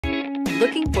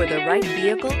Looking for the right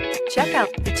vehicle? Check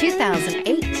out the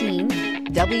 2018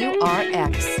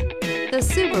 WRX. The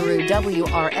Subaru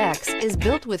WRX is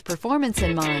built with performance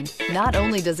in mind. Not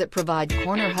only does it provide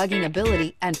corner-hugging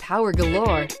ability and power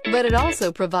galore, but it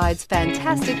also provides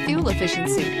fantastic fuel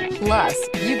efficiency. Plus,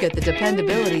 you get the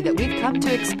dependability that we've come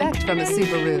to expect from a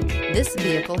Subaru. This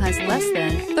vehicle has less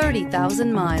than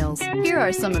 30,000 miles. Here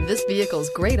are some of this vehicle's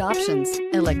great options: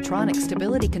 electronic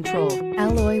stability control,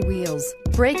 alloy wheels,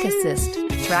 brake assist,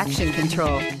 traction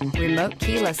control, remote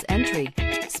keyless entry,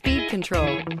 speed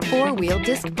control, four-wheel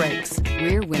disc brakes,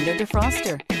 rear window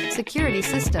defroster, security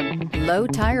system, low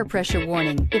tire pressure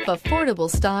warning. If affordable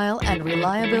style and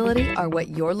reliability are what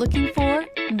you're looking for,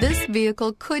 this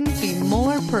vehicle couldn't be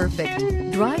more perfect.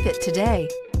 Drive it today.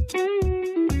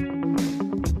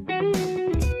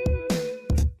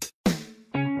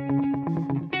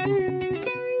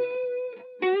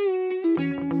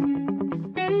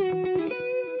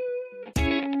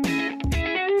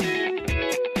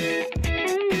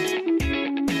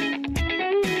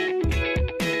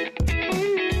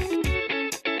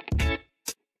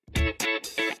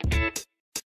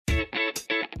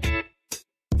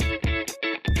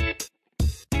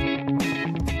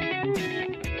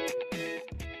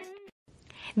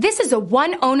 This is a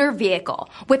one-owner vehicle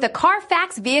with a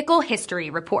Carfax Vehicle History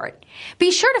Report.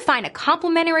 Be sure to find a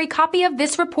complimentary copy of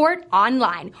this report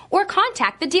online or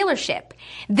contact the dealership.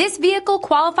 This vehicle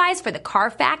qualifies for the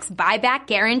Carfax Buyback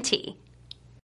Guarantee.